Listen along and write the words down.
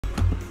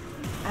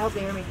hope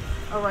they hear me.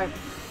 Alright.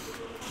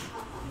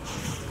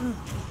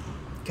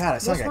 God, I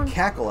sound like a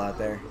cackle out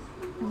there.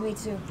 Me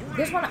too.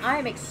 This one I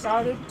am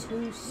excited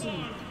to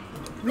see.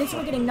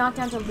 Nitsua getting knocked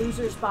down to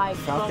losers by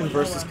Falcon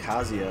versus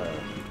Kazuya.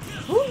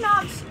 Who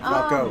knocks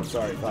Falco,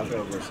 sorry,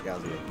 Falco versus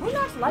Kazuya. Who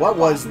knocks LikeAbbas? What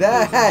was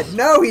that?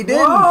 No, he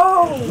didn't.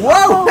 Whoa!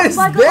 What was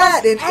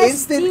that? An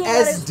SD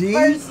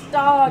instant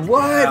SD?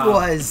 What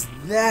was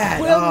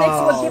that? Will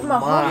Nitsua give him a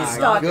home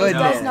stock? Goodness.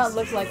 It does not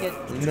look like it.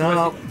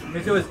 No.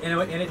 Nitsua was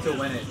in it to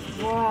win it.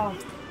 Wow.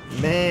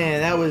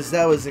 Man, that was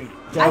I think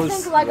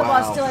LikeAbbas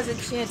wow. still has a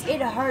chance.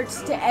 It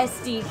hurts to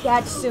SD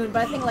that soon,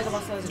 but I think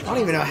LikeAbbas still has a chance. I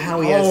don't even know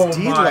how he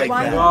SD'd like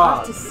Winding that.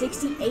 up to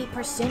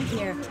 68%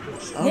 here.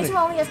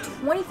 Nitsua only has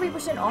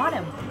 23% on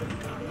him.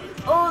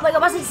 Oh,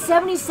 LikeAbbas is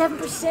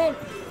 77%.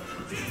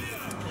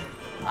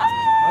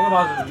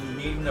 LikeAbbas is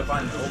needing to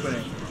find an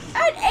opening.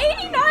 At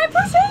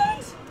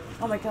 89%!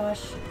 Oh my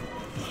gosh.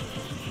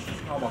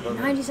 Oh my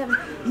goodness. 97.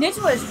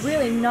 Nitsua is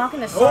really knocking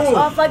the socks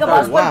off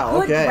LikeAbbas, wow,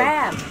 but good okay.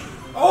 grab.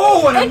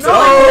 Oh, and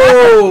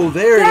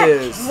there it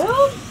is.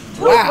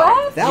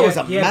 Wow, that was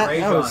a when he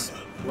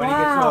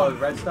gets all the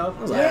red stuff.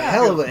 That was a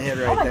hell of a hit right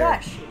there. Oh my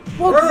gosh.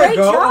 Well, great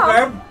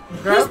job.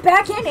 He's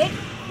back in it.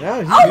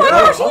 Yeah, Oh my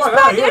gosh, he's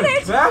back in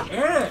it. Back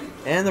in it.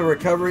 And the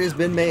recovery has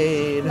been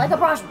made.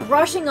 LikeAbbas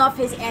brushing off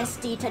his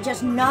SD to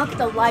just knock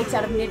the lights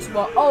out of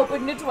Nitsua. Oh,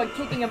 but Nitsua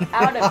kicking him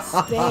out of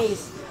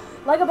space.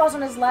 LikeAbbas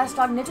on his last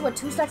stock, Nitsua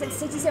 2 stocks at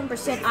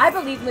 67%. I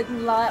believe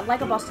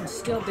LikeAbbas can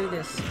still do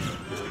this.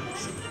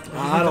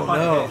 I don't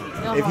know.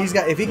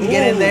 If he can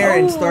get in there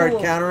and start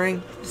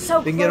countering, so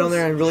if he can get on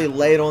there and really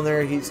lay it on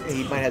there, he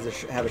might have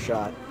a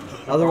shot.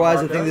 Otherwise,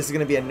 I think this is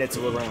going to be a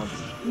Nitsua round.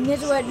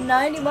 Nitsua at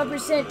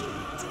 91%.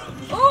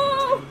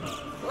 Oh!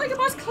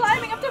 LikeAbbas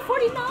climbing up to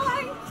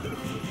 49.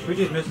 We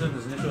just missed this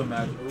Nitsua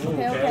match. Ooh,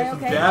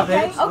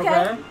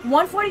 Okay.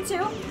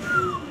 142.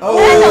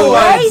 Oh,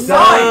 that's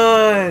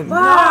done!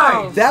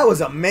 Wow. Nice. That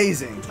was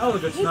amazing. That was a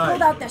good He snipe.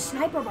 pulled out the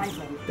sniper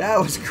rifle. That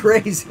was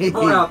crazy. He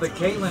pulled out the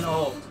Caitlyn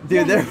ult.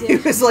 Dude, Yeah, he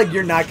was like,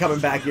 "You're not coming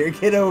back here.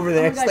 Get over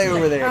there. Oh my gosh, Stay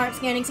over there." Alright,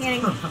 scanning.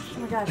 Oh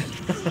my gosh.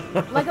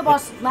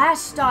 LikeAbbas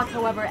last stock,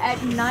 however, at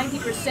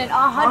 90%,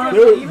 100.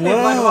 Dude, even if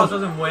LikeAbbas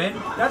doesn't win,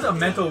 that's a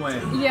mental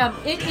win. Yeah,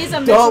 it is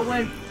a mental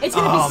win. It's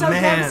gonna be so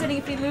man. devastating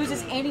if he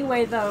loses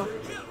anyway, though.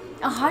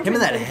 100. Him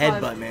and that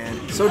headbutt,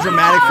 man. So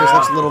dramatic for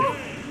such little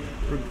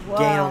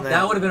gain on that.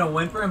 That would have been a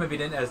win for him if he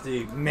didn't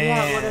SD.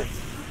 Man. Yeah,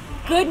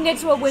 good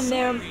Nitsua win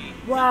there.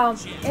 Wow,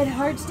 it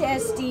hurts to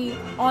SD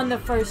on the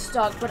first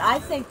stock, but I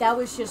think that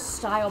was just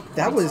style points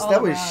That was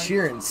all around.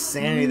 sheer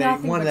insanity that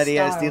Nothing he won but that he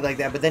style. SD'd like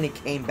that, but then he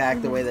came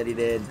back the way that he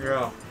did.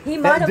 Yeah. He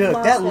might have Dude,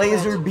 lost that the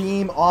laser match.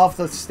 beam off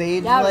the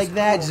stage That was like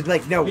that, cool. just be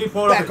like, no, He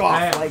pulled up back his off.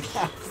 pants.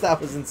 Like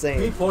that was He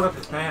insane. pulled up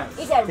his pants.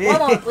 He said, "One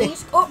more,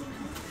 please." Oh.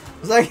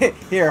 It's like,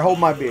 here, hold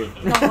my beer.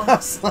 No.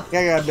 It's like,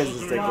 I got a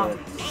business to take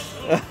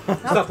care of.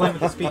 Stop playing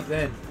with the speed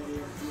then.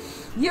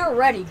 You're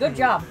ready. Good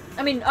job.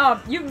 I mean,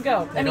 you can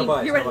go. I mean,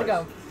 you're ready to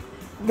go.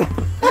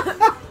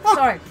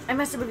 Sorry, I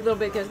messed up a little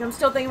bit because I'm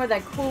still thinking about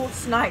that cool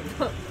snipe.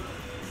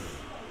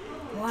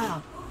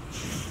 Wow.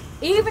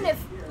 Even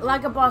if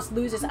LikeAbbas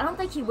loses, I don't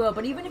think he will,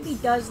 but even if he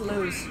does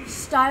lose,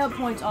 style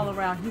points all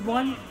around. He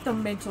won the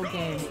mental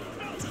game.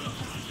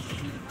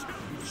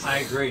 I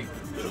agree.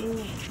 Ooh.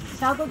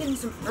 Falco getting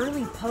some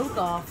early poke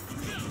off.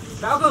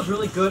 Falco's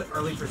really good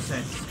early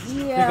percent.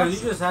 Yeah. Because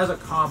he just has a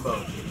combo.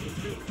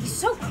 He's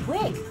so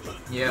quick.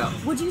 Yeah.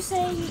 Would you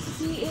say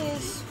he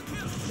is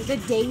the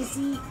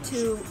Daisy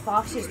to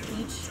Fox's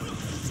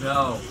Peach?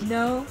 No.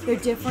 No? They're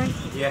different?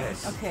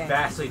 Yes. Okay.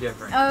 Vastly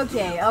different.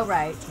 Okay,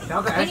 alright.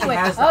 Falco actually Anyway,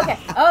 has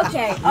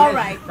okay,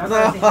 alright. Falco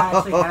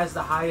actually has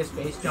the highest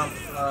base jump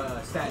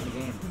stat in the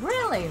game.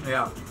 Really?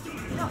 Yeah.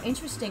 Oh,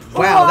 interesting.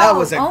 Wow, that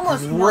was a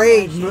almost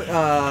great.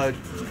 I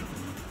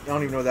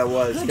don't even know what that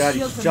was. Good God, he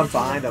shield from jumped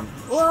Nitsua. behind him.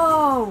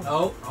 Whoa!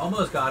 Oh,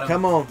 almost got him.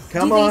 Come on, Do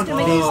come you think on. he's gonna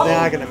make He's it?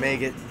 not gonna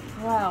make it.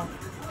 Wow.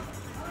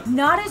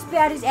 Not as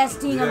bad as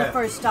SDing on the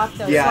first stock,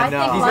 though. Yeah, so I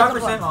no. think He's got LikeAbbas-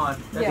 percent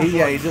on.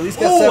 Yeah. He's at least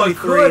got Oh,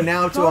 73 good.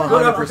 now to Good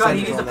 100% uppercut.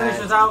 He needs to on finish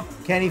this that. out.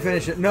 Can he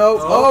finish it? No.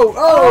 Oh.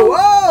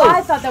 Oh!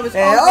 I thought that was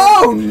And- over.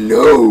 oh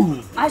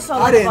no! I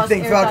saw I didn't LikeAbbas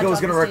think air Falco dodge was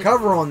off going to the stage.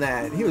 recover on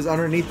that. He was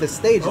underneath the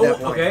stage at that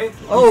point. Okay.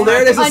 Oh,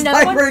 there it is, a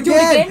Another sniper one? Do it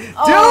again. again?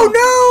 Dude,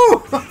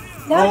 no!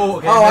 Oh,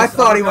 okay. Oh, I Missed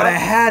thought he would uppercut.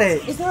 have had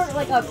it. Is there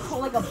like a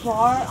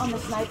bar on the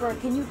sniper?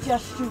 Can you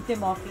just shoot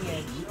them off the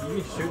edge?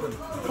 You can shoot him.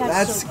 That's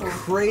That's so cool.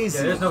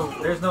 crazy. Yeah,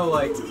 there's no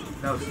like,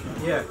 no,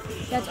 yeah.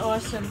 That's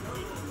awesome.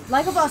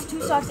 LikeAbbas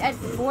 2 stocks at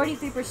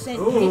 43%.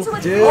 Ooh, Nitsua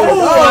with Dude, Oh,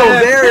 oh, yeah.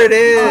 there it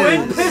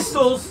is. Twin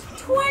pistols.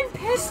 Twin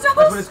pistols?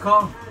 That's what it's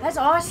called. That's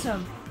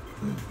awesome.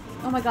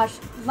 Oh my gosh.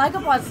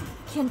 LikeAbbas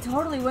can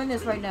totally win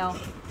this right now.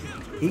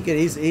 He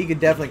could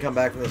definitely come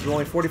back from this. We're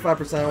only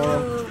 45%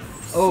 on him.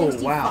 Oh,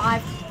 wow.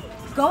 65.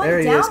 Going There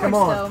he is, downwards, come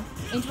on.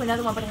 though, into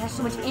another one, but it has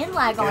so much in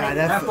lag on God, it.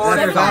 That that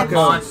forwarder is a Falco.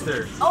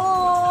 monster.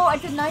 Oh, I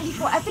did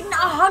 94. I think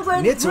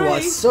 100. Nitsua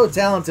is so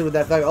talented with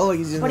that Falco. Oh, look,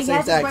 he's using But the he same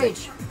has his tactic. rage.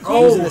 He's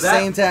Oh, using the that-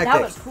 same tactic.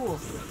 That was cool.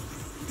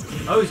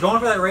 Oh, he's going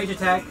for that rage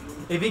attack.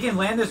 If he can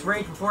land this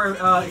rage before it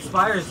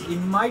expires, it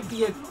might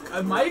be a kill.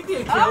 Even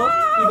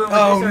with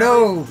Oh this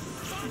no!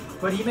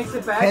 But he makes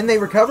it back. Can they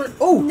recover?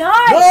 Oh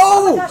Nice! no!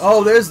 Oh, my gosh.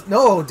 Oh, there's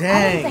no I didn't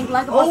dang. think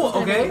LikeAbbas was Oh,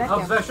 gonna make okay. it back Up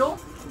there. special.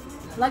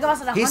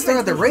 LikeAbbas at He's still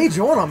got the 100. rage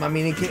on him. I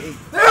mean, he can.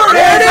 There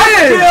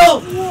it is! Kill!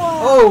 Whoa.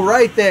 Oh,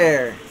 right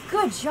there.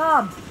 Good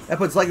job. That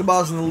puts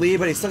LikeAbbas in the lead,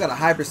 but he's still got a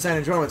high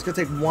percentage on him. It's gonna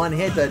take one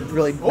hit to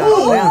really knock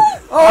Ooh. him down.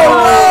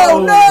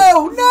 Oh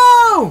no!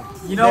 No!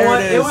 You know There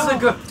what? it It is. was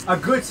a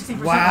good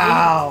 60%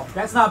 Wow. lead.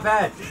 That's not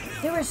bad.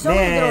 There were so many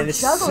Man, little there's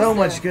juggles so there.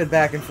 much good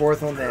back and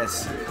forth on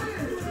this.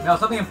 Now,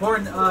 something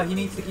important he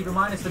needs to keep in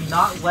mind is to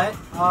not let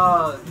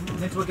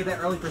Nitsua get that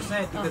early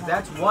percent because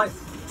that's what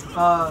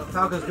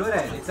Falco's good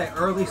at. It's that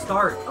early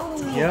start.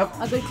 Oh, Yep.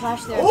 a good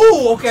clash there.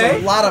 Oh, okay.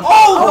 It's a lot of-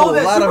 oh, a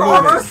that lot of super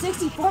movement. armor.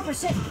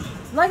 64%.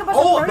 LikeAbbas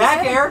Oh, at back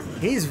 37. air.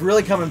 He's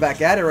really coming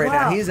back at it right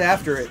now. Wow. He's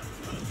after it.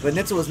 But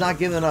Nitsua's not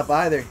giving up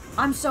either.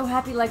 I'm so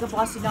happy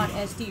LikeAbbas did not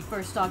SD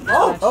first stock this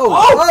Oh, match.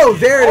 Oh,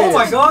 there it is. Oh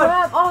my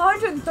god. Grab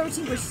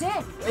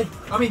 113%.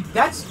 I mean,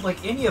 that's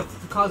like any of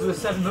Kazuha's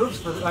 7 moves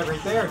for like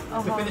right there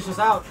to finish this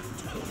out.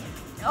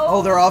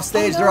 Oh, they're off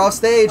stage. Oh, no. They're off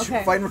stage.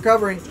 Okay. Fighting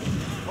recovery.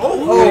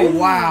 Oh, Oh,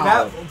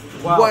 wow.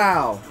 Wow.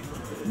 Wow.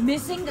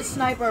 Missing the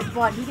sniper,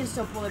 but he can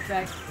still pull it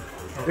back.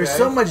 There's Okay.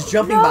 so much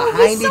jumping No, he's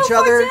behind so each far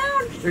other.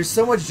 down. There's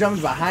so much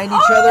jumping behind each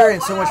Oh, other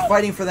and so much wow.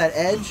 fighting for that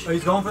edge. Oh,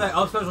 he's going for that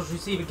up special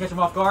receive and catch him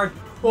off guard.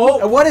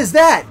 Oh, What is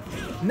that?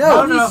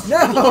 No, No, He's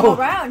flicking him no.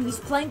 around. He's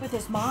playing with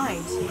his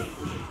mind.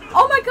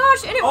 Oh my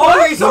gosh, and it oh,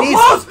 worked. he's so He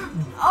needs- close.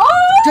 Oh!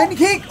 Didn't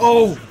kick.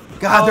 Oh,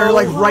 God, they're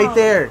like right wow.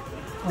 there.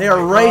 They are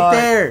my right God.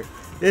 there.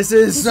 This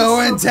is This so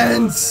is so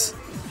intense.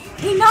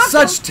 He knocked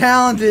Such him.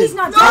 talented He's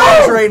not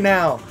players down. right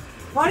now.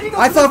 Why did he go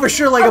I thought for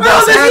sure like a Come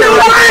boss on, had this it is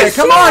right there. nice.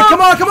 Come on,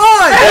 come on, come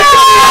on.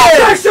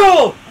 special?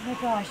 Oh my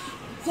gosh.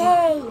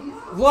 Yay.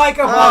 Like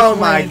a Oh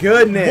my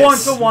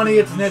goodness. 1-to-1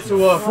 against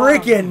Nitsua.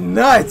 Freaking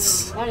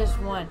nuts. That is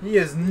one. He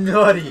is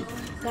nutty.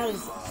 That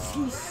is,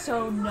 he's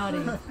so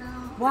nutty.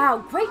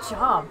 Wow, great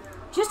job.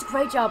 Just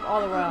great job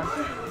all around.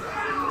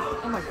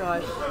 Oh my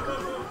gosh.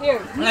 Here.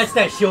 That's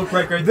that shield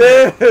break right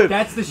there. Dude,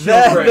 That's the shield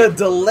that, break. the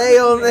delay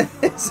on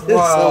this is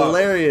Wow.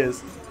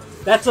 hilarious.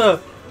 That's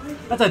a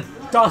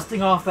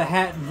dusting off the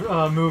hat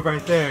move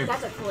right there.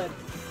 That's a clip.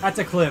 That's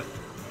a clip.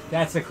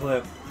 That's a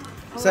clip.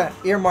 So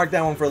earmark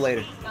that one for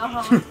later.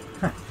 Uh-huh.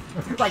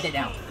 Write that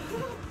down.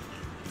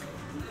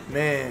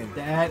 Man.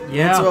 That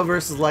Nitsua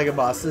versus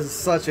LikeAbbas. This is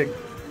such a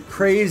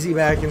crazy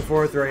back and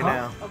forth right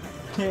now.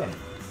 Yeah.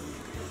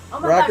 Oh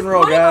my Rock gosh, and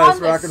roll, putting guys,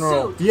 on the rock and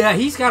roll. suit. Yeah,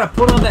 he's got to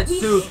put on that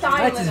He's suit. styling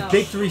That's his up.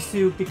 victory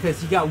suit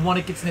because he got one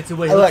against Nitsua.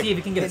 Look, Let's see if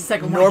he can get a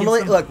second one. Normally,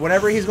 against him. look,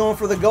 whenever he's going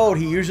for the gold,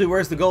 he usually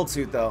wears the gold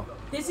suit though.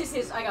 This is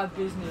his I got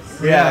business.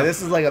 Yeah,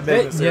 this is like a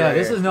business. suit Yeah, right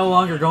this here. is no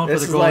longer going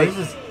This for is the gold. like-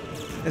 This is,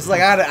 It's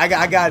like I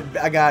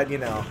got you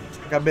know,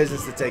 got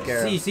business to take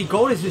care of. see,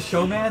 gold is just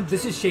showman.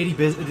 This is shady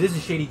business. This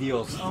is shady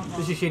deals.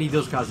 This is shady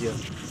deals, Kazuya.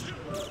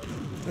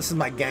 This is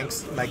my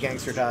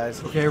gangster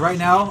ties. Okay, right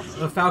now,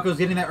 Falco's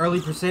getting that early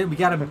percent. We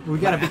gotta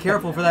be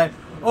careful for that.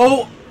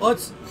 Oh,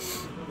 let's.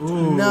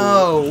 Ooh,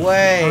 No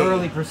way.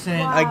 early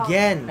percent. Wow.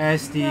 Again.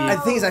 SD. I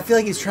think I feel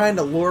like he's trying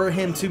to lure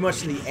him too much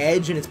to the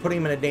edge, and it's putting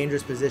him in a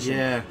dangerous position.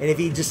 Yeah. And if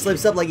he just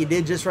slips up like he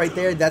did just right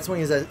there, that's when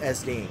he's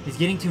SD. He's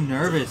getting too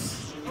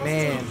nervous.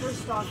 Man.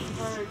 First stock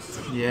hurts.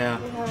 Yeah,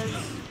 It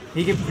hurts.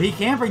 he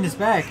can bring this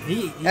back.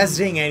 He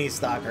SDing any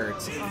stock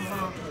hurts.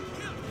 Uh-huh.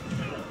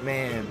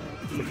 Man.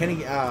 But can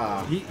he?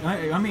 I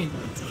mean,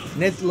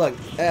 Look,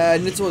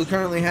 Nitsua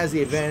currently has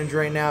the advantage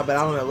right now, but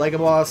I don't know.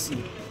 LikeAbbas,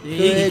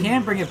 he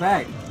can bring it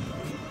back.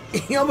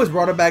 he almost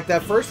brought it back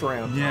that first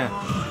round Yeah.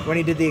 when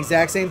he did the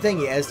exact same thing.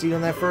 He SD'd on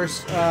that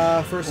first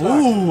stock.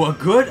 Ooh, a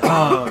good.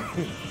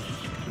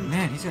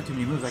 Man, he's got too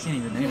many moves. I can't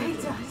even Yeah, name he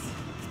it. does.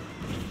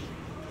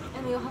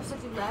 And they all have such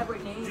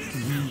elaborate names.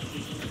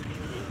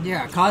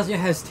 Yeah, Kazuya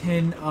has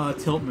 10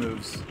 tilt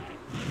moves.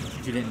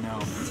 If you didn't know.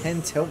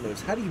 10 tilt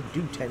moves. How do you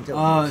do 10 tilt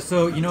moves?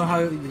 So you know how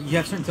you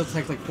have certain tilt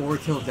attacks like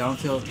forward tilt, down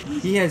tilt.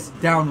 He has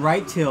down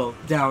right tilt,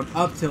 down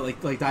up tilt,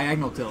 like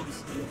diagonal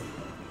tilts.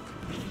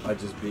 I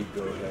just beat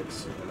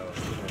Gohexxx,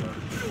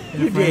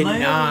 In You a friendly? did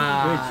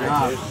not. Good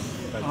job. I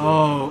did.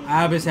 Oh,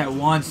 Abbas at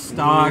one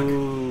stock.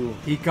 Ooh.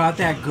 He got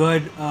that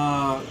good,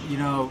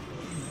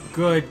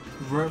 good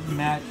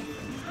match.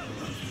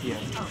 Yeah.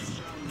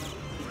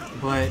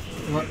 But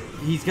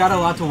he's got a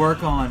lot to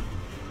work on.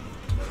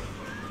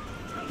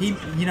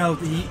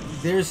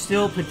 There's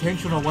still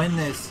potential to win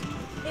this.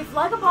 If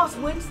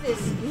LikeAbbas wins this,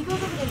 he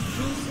goes up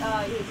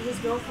against his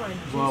girlfriend,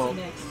 Juicy, Well,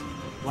 next.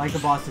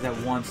 LikeAbbas is at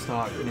one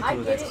stock, and I it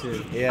was get at it.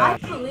 two. Yeah. I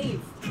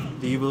believe.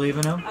 Do you believe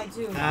in him? I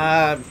do.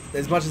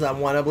 As much as I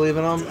want to believe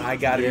in him, I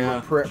got to Yeah.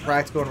 be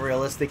practical and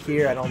realistic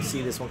here. I don't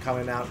see this one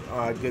coming out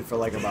good for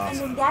And LikeAbbas.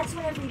 then that's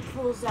whenever he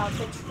pulls out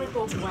the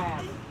triple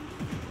grab.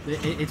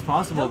 It's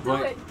possible, He'll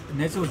do but it.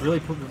 Nitsua was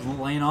really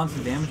laying on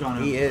some damage on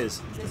him. He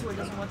is. This one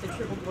doesn't want the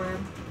triple grab.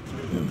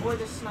 Or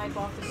the snipe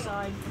off the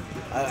side.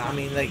 I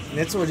mean, like,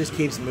 Nitsua just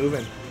keeps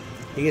moving.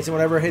 He gets in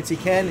whatever hits he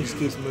can and just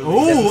keeps moving. He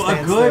Ooh, doesn't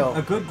stand still.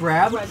 a good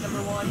grab. Grab number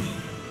one.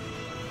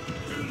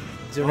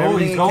 Doing Oh, everything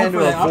he's he going can for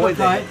to that avoid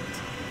uppercut.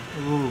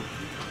 Ooh.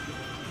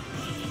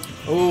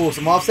 Ooh,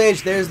 some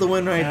offstage. There's the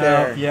win right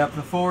there. Yep,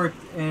 the forward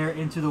air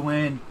into the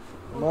wind.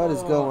 What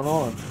is going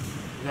on?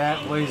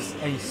 That was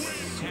a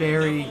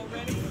very...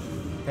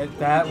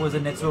 That was a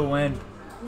Nitsua win.